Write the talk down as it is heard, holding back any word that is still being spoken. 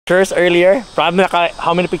pictures earlier. Probably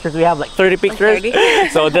how many pictures do we have? Like 30 pictures. Like 30.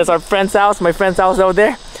 So that's our friend's house, my friend's house over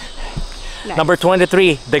there. Nice. Number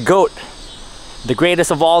 23, the GOAT, the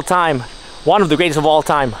greatest of all time, one of the greatest of all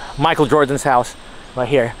time, Micahel Jordan's house, right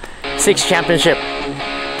here. 6 championship,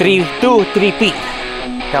 3-2-3-peat.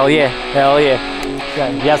 Hell yeah, hell yeah.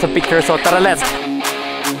 Yeah, he has a picture, so tara, let's.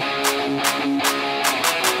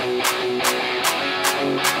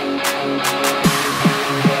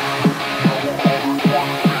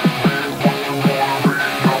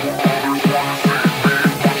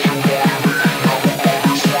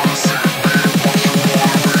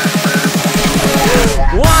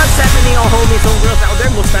 Homies, homegirls out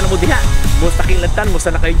there, musta na mo diha? Musta kilatan?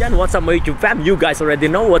 Musta na kayo dyan? What's up my YouTube fam? You guys already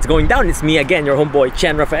know what's going down. It's me again, your homeboy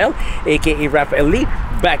Chen Rafael, aka Rafael Lee,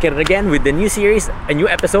 back at it again with the new series, a new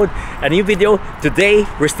episode, a new video. Today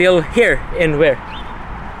we're still here in where?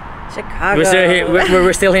 Chicago.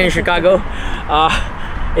 We're still here in Chicago.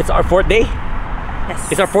 It's our 4th day.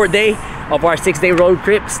 Yes. It's our 4th day of our 6-day road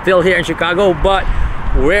trip. Still here in Chicago, but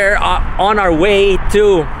we're on our way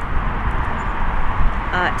to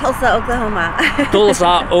Tulsa, Oklahoma.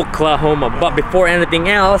 Tulsa, Oklahoma. But before anything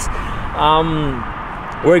else,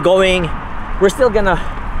 we still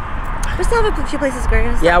have a few places we're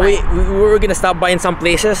gonna stop yeah, by. we're gonna stop by in some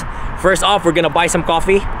places. First off, we're gonna buy some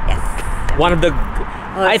coffee. Yes. One of the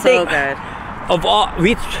I think so good. Of all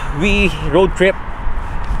we road trip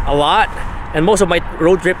a lot, and most of my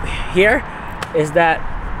road trip here is that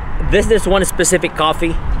this one specific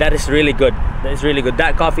coffee that is really good. That is really good.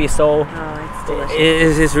 That coffee is so it's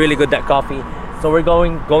delicious. It's really good, that coffee. So we're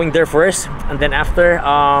going there first, and then after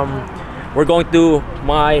we're going to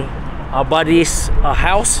my buddy's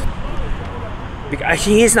house. Because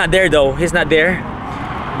he's not there though. He's not there,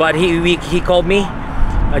 but he called me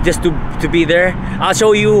just to be there. I'll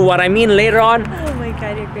show you what I mean later on. Oh my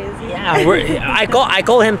god, you're crazy. Yeah, I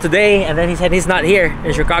call him today, and then he said he's not here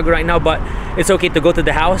in Chicago right now, but it's okay to go to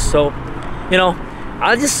the house. So, you know,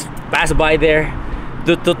 I'll just pass by there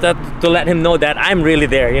to let him know that I'm really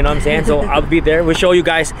there. You know what I'm saying? So I'll be there. We'll show you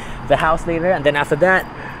guys the house later, and then after that,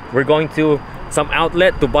 we're going to some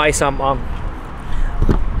outlet to buy some. I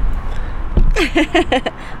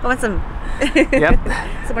want some. Yep.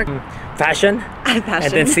 Some more fashion. Fashion.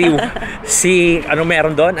 And then see ano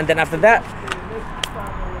meron doon, and then after that,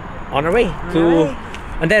 on our way to,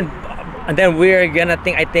 and then we're gonna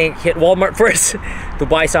I think hit Walmart first to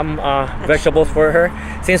buy some vegetables for her,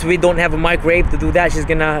 since we don't have a microwave to do that. She's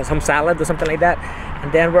gonna some salad or something like that,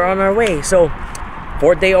 and then we're on our way. So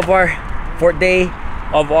 4th day of our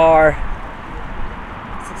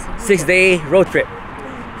 6-day road trip.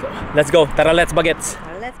 So let's go. Tara, let's bagets.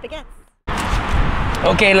 Let's begin.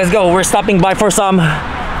 Okay, let's go. We're stopping by for some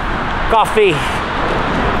coffee.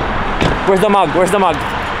 Where's the mug? Where's the mug?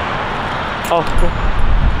 Oh,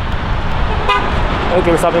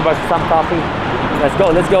 okay, we're stopping by for some coffee. Let's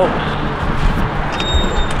go, let's go.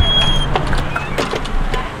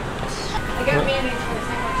 I got mayonnaise for the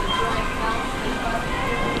sandwiches.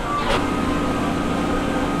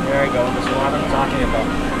 There we go. This is what I'm talking about.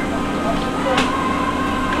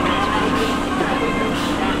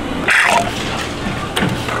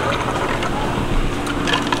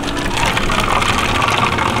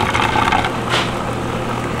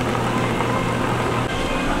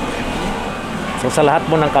 So sa lahat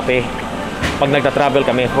mo ng kape, pag nagta-travel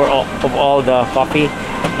kami, of all the coffee,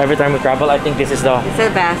 every time we travel, I think this is the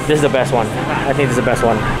best. This is the best one. I think this is the best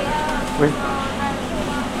one.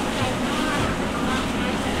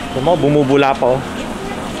 Bumubula pa oh.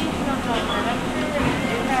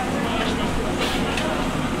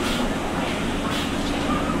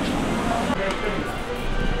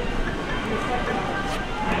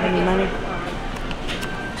 Money.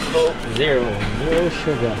 Zero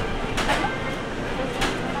sugar.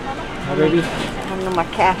 Baby, I know my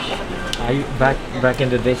cash. Back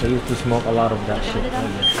in the days, I used to smoke a lot of that shit.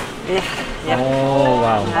 Yeah. Oh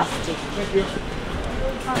wow. Nasty.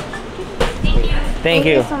 Thank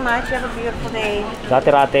you so much. You have a beautiful day.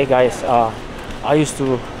 Dati guys, I used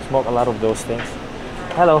to smoke a lot of those things.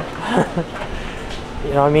 Hello.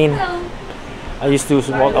 You know what I mean? Hello. I used to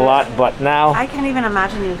smoke a lot, but now I can't even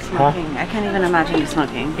imagine you smoking. I can't even imagine you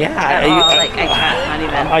smoking. yeah, I can't, not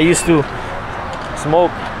even. I used to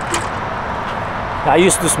smoke. I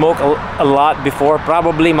used to smoke a lot before,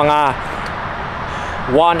 probably mga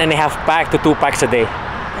 1.5 pack to 2 packs a day.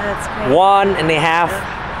 That's great. 1.5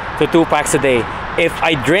 to 2 packs a day. If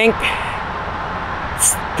I drink,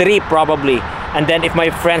 3 probably. And then if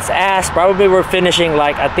my friends ask, probably we're finishing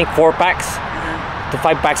like I think 4 packs to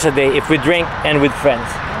 5 packs a day if we drink and with friends.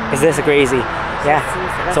 Is this crazy? Yeah.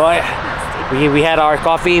 So we had our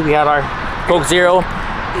coffee, we had our Coke Zero,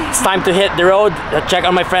 it's time to hit the road. Check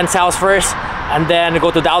on my friend's house first, and then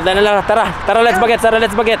go to the outlet. Tara, let's bagets.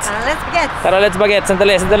 Let's begin. Tara, let's bagets.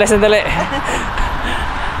 Sandali.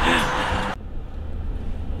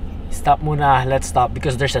 Stop muna. Let's stop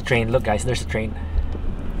because there's a train. Look, guys, there's a train.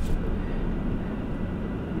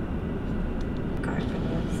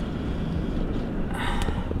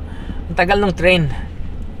 Ang tagal ng train.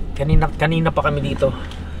 Kanina pa kami dito.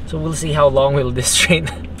 So we'll see how long will this train.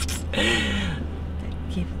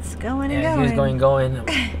 Keeps going and Yeah, going. keeps going.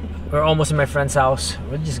 We're almost in my friend's house.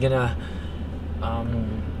 We're just gonna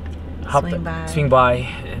swing by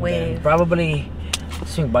and then probably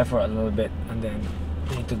swing by for a little bit, and then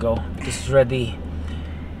we need to go because it's ready.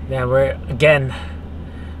 Then we're again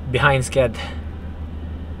behind sked.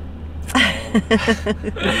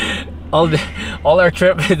 all our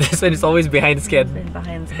trip this one is always behind sked.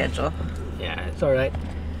 Behind schedule. Yeah, it's alright.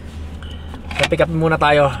 So pick up muna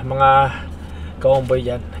tayo mga ka-homeboy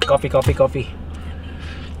dyan. Coffee.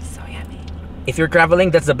 So yummy. If you're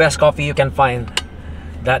traveling, that's the best coffee you can find.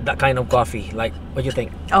 That kind of coffee. Like, what do you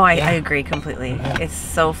think? Oh, I agree completely. It's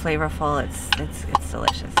so flavorful. It's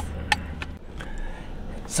delicious.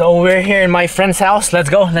 So we're here in my friend's house. Let's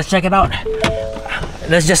go. Let's check it out.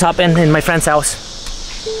 Let's just hop in my friend's house.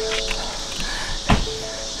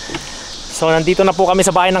 So nandito na po kami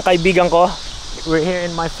sa bahay ng kaibigan ko. We're here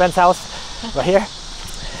in my friend's house. Right here.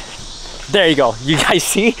 There you go. You guys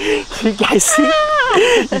see? You guys see?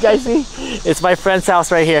 It's my friend's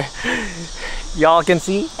house right here. Y'all can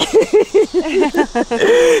see?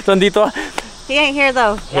 So nandito. He ain't here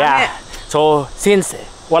though. Yeah. So since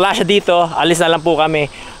wala siya dito, alis na lang po kami.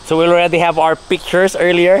 So we already have our pictures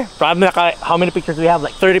earlier. Probably how many pictures do we have?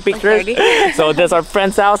 Like 30 pictures. Like 30. So there's our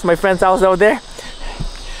friend's house, my friend's house over there.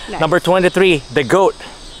 Nice. Number 23, the GOAT.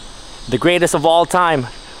 The greatest of all time.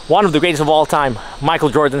 One of the greatest of all time.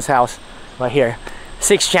 Micahel Jordan's house. Right here.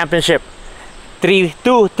 6 championship.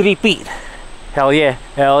 3-2-3-peat. Hell yeah.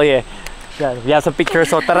 We have some pictures.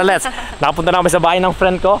 So tara, let's. Nakapunta na kami sa bahay ng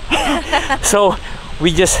friend ko. So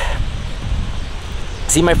we just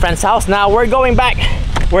see my friend's house. Now we're going back.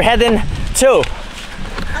 We're heading to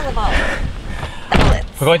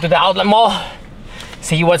we're going to the outlet mall.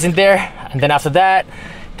 See what's in there. And then after that,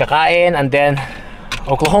 kakain, and then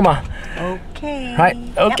Oklahoma. Okay. Right?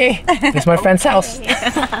 Okay. Yep. This is my friend's house.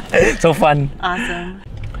 So fun. Awesome.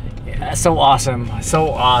 Yeah, so awesome.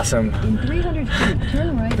 In 300 feet,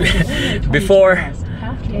 turn right. Before,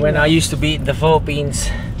 when I used to be in the Philippines,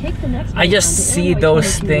 I just see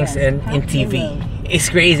those things in TV. It's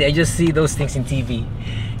crazy. I just see those things in TV.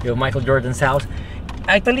 You know, Micahel Jordan's house.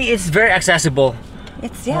 Actually, it's very accessible.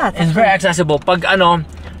 It's very accessible. Pag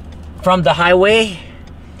from the highway,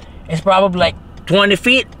 it's probably like 20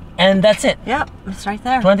 feet. And that's it. Yep, it's right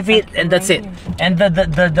there. 20 feet, and that's it. And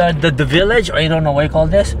the village, or I don't know what you call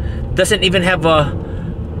this, doesn't even have a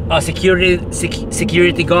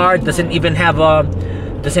security guard. Doesn't even have a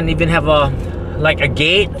like a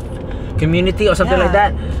gate, community or something like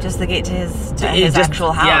that. Just the gate to his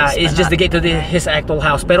actual house. Yeah, it's just the gate to his actual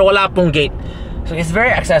house. Pero wala pong gate. So it's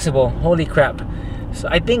very accessible. Holy crap. So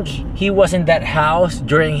I think he was in that house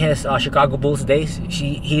during his Chicago Bulls days.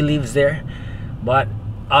 He lives there, but.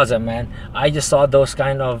 Awesome, man. I just saw those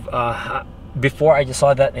kind of before. I just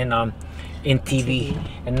saw that in TV,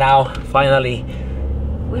 and now finally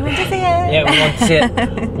we want to see it. Yeah, we want to see it.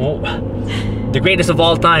 The greatest of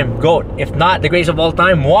all time, GOAT. If not the greatest of all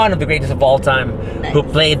time, one of the greatest of all time. Nice. Who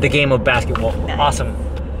played the game of basketball. Nice. Awesome.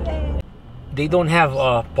 They don't have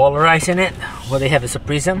polarized in it. What they have is a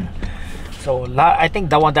prism. So I think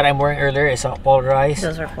the one that I'm wearing earlier is a polarized.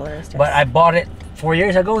 Those are polarized. Yes. But I bought it 4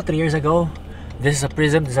 years ago, 3 years ago. This is a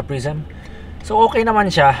prism. So okay naman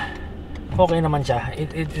siya.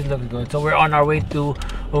 It looks good. So we're on our way to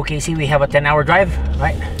OKC. We have a 10-hour drive,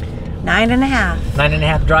 right? 9.5.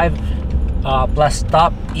 9.5 drive. Plus stop,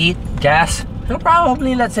 eat, gas. So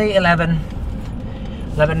probably, let's say 11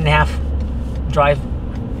 and a half drive,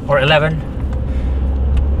 or 11.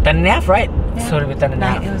 10.5, right? Yeah. So it'll be 10 and a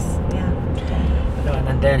half. It was, yeah.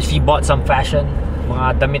 And then she bought some fashion,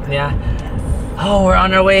 mga damit niya. Oh, we're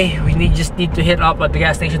on our way. We just need to hit up at the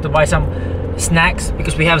gas station to buy some snacks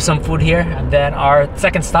because we have some food here. And then our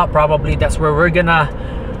second stop, probably that's where we're gonna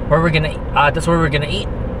eat.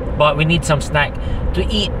 But we need some snack to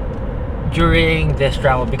eat during this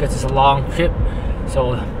travel because it's a long trip.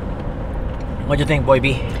 So, what do you think, Boy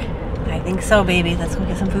B? I think so, baby. Let's go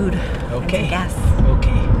get some food. Okay. And some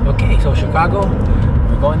gas. Okay. So Chicago,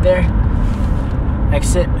 we're going there.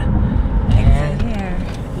 Exit. And here.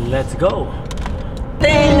 Let's go.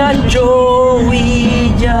 Tenga Joey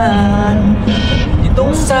dyan,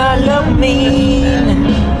 itong salamin.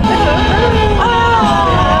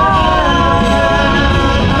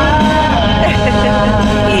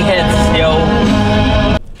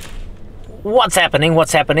 What's happening?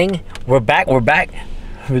 What's happening? We're back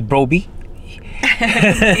with Broby.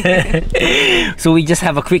 So we just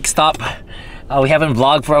have a quick stop. We haven't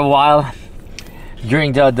vlogged for a while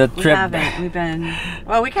during the trip. We haven't. We've been.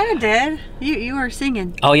 Well, we kind of did. You were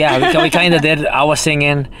singing. Oh yeah, we kind of did. I was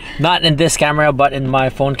singing, not in this camera, but in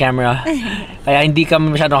my phone camera. Kaya hindi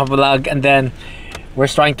kami masyadong vlog, and then we're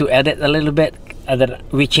trying to edit a little bit. And then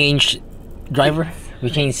we changed driver,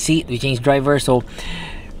 we changed seat, we changed driver. So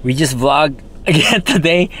we just vlog again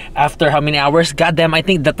today after how many hours? God damn! I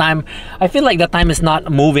think the time. I feel like the time is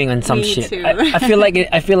not moving on some Me shit. too. I feel like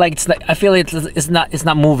it's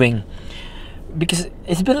not moving because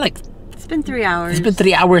it's been like. It's been 3 hours. It's been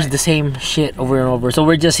 3 hours the same shit over and over. So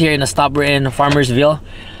we're just here in a stop. We're in Farmersville.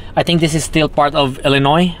 I think this is still part of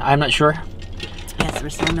Illinois. I'm not sure. Yes,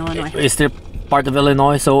 we're still in Illinois. It's still part of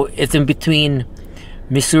Illinois. So it's in between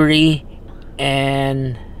Missouri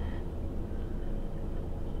and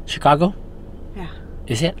Chicago. Yeah.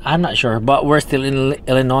 Is it? I'm not sure. But we're still in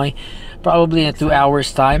Illinois. Probably in 2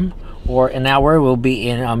 hours time or an hour we'll be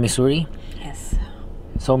in Missouri. Yes.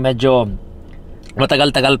 So medyo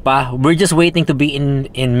matagal-tagal pa. We're just waiting to be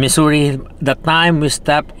in Missouri. The time we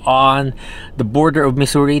step on the border of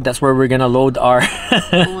Missouri, that's where we're gonna load our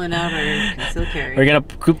Pulling out our concealed carry. we're gonna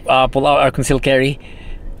pull out our concealed carry.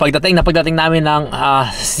 Pagdating namin ng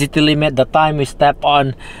city limit, the time we step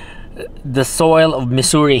on the soil of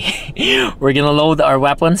Missouri, we're gonna load our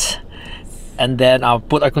weapons and then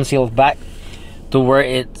put our concealed back to where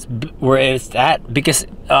it's at, because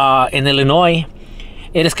in Illinois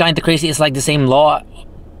it is kind of crazy. It's like the same law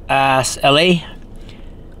as LA.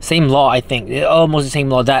 Same law, I think. Almost the same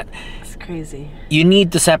law that It's crazy. you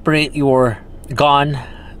need to separate your gun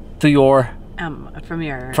to your From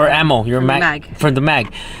your ammo, your from the mag, from the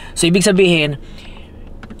mag. So ibig sabihin,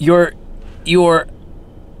 your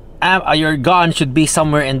gun should be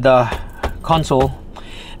somewhere in the console,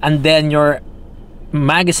 and then your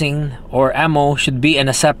magazine or ammo should be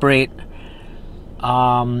in a separate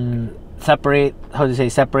separate, how do you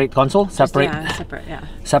say, separate console? Separate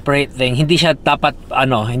thing. Hindi siya dapat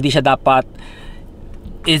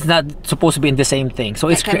it's not supposed to be in the same thing.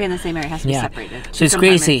 So it's can't be in the same area. It has to be separated. So it's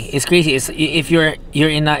crazy. It's crazy. If you're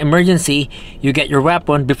in an emergency, you get your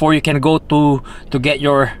weapon before you can go to get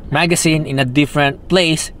your magazine in a different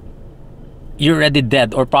place. You're already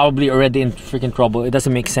dead or probably already in freaking trouble. It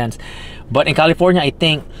doesn't make sense. But in California, I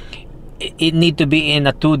think it need to be in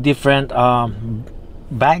a 2 different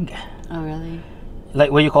bag. Oh really?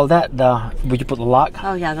 Like, what do you call that? Would you put the lock?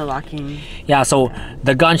 Oh yeah, the locking. Yeah. So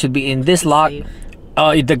the gun should be in this lock. Safe.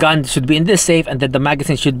 The gun should be in this safe, and then the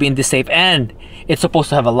magazine should be in this safe, and it's supposed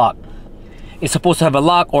to have a lock. It's supposed to have a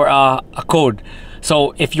lock or a code.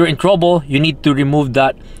 So if you're in trouble, you need to remove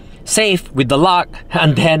that safe with the lock,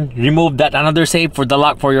 and then remove that another safe for the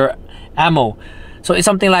lock for your ammo. So it's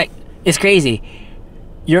something like, it's crazy.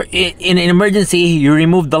 You're in an emergency, you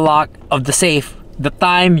remove the lock of the safe. The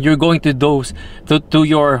time you're going to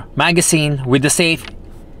your magazine with the safe,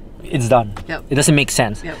 it's done. Yep. It doesn't make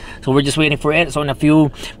sense. Yep. So we're just waiting for it. So in a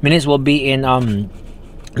few minutes we'll be in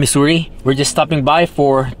Missouri. We're just stopping by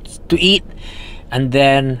to eat, and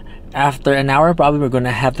then after an hour probably we're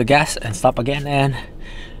gonna have the gas and stop again and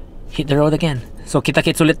hit the road again. So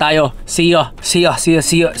kita-kits ulit tayo. See you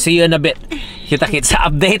in a bit. Kita-kits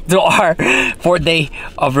update to our 4th day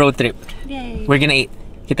of road trip. Yay. We're gonna eat.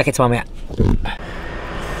 Kita-kits mamaya.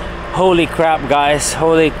 Holy crap, guys.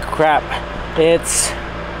 Holy crap. It's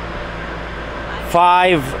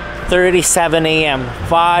 5:37 a.m.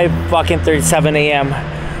 5:37 a.m.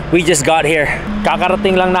 We just got here.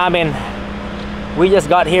 Kakarating lang namin. We just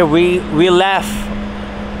got here. We left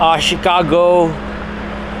Chicago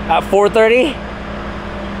at 4:30.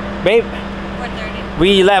 Babe? 4:30.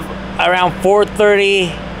 We left around 4:30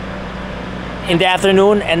 in the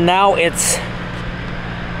afternoon, and now it's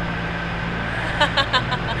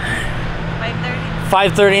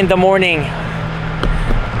 5:30 in the morning.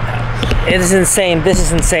 It is insane. This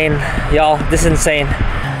is insane, y'all. This is insane.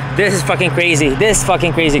 This is fucking crazy. This is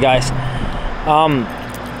fucking crazy, guys.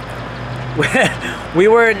 We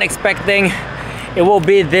weren't expecting it will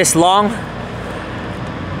be this long.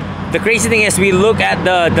 The crazy thing is, we look at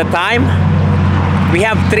the time. We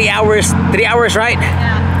have 3 hours. 3 hours, right?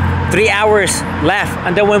 Yeah. 3 hours left,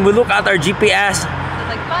 and then when we look at our GPS, It's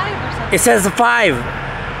like 5 or something. it says 5.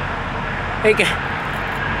 Hey,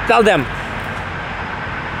 tell them.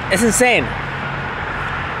 It's insane.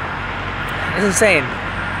 It's insane.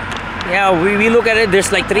 Yeah, we look at it.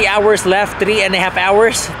 There's like 3 hours left. 3.5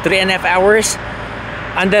 hours. 3.5 hours.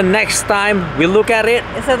 And then next time we look at it,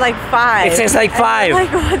 It said like 5. it says like 5.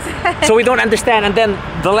 Like, what's that? So we don't understand. And then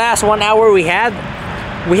the last 1 hour we had,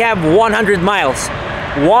 we have 100 miles.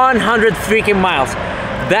 100 freaking miles.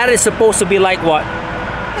 That is supposed to be like what?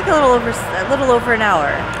 Like a little over an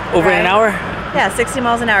hour. Over an hour? Yeah, 60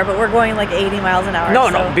 miles an hour, but we're going like 80 miles an hour. No,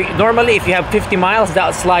 so no. Normally, if you have 50 miles,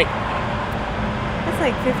 that's like... That's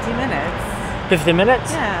like 50 minutes. 50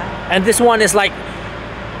 minutes? Yeah. And this one is like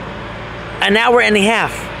an hour and a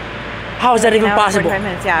half. How is that even possible? 45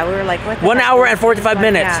 minutes. Yeah, we were like, what the 1 heck hour is and 45 this?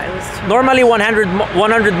 minutes. Yeah, it was too Normally much.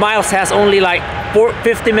 100 miles has only like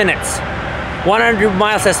 50 minutes. 100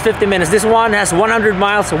 miles has 50 minutes. This one has 100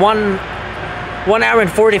 miles, 1 hour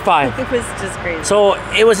and 45. It was just crazy. So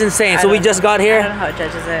it was insane. So we just got I here. don't know how it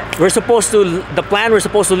judges it. We're supposed to, the plan, we're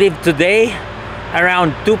supposed to leave today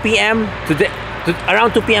around 2 p.m.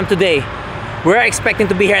 around 2 p.m. today. We're expecting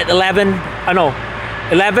to be here at 11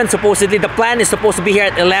 supposedly. The plan is supposed to be here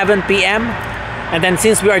at 11 p.m. And then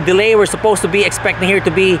since we are delayed, we're supposed to be expecting here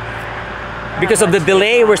to be, because of the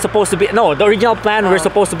delay, we're supposed to be, no, the original plan, we're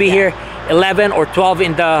supposed to be here 11 or 12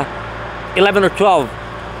 in the, 11 or 12.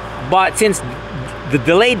 But since the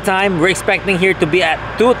delayed time, we're expecting here to be at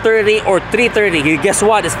 2:30 or 3:30. Guess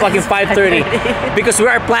what? It's fucking 5:30. Because we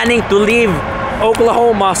are planning to leave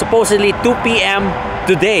Oklahoma supposedly 2 p.m.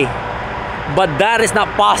 today. But that is not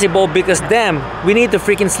possible because damn, we need to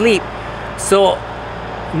freaking sleep. So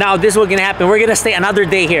now this is what's gonna happen. We're gonna stay another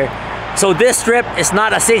day here. So this trip is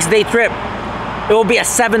not a 6-day trip. It will be a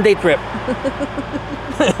 7-day trip.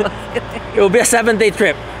 It will be a 7-day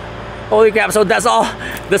trip. Holy crap. So that's all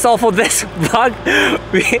for this vlog.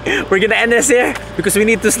 We're gonna end this here because we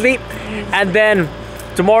need to sleep. And then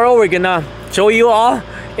tomorrow we're gonna show you all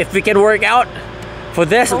if we can work out for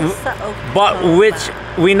this. Tulsa, Oklahoma. But which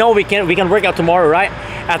we know we can work out tomorrow, right?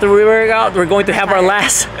 After we work out, we're going to have our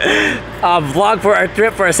last vlog for our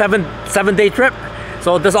trip, for a 7-day trip.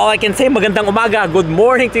 So that's all I can say. Magandang umaga. Good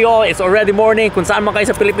morning to you all. It's already morning. Kung saan man kayo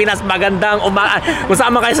sa Pilipinas, magandang umaga. Kung saan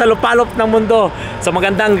man kayo sa lupalop ng mundo, sa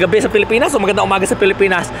magandang gabi sa Pilipinas o magandang umaga sa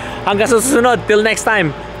Pilipinas. Hanggang sa susunod. Till next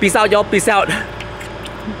time. Peace out, y'all. Peace out.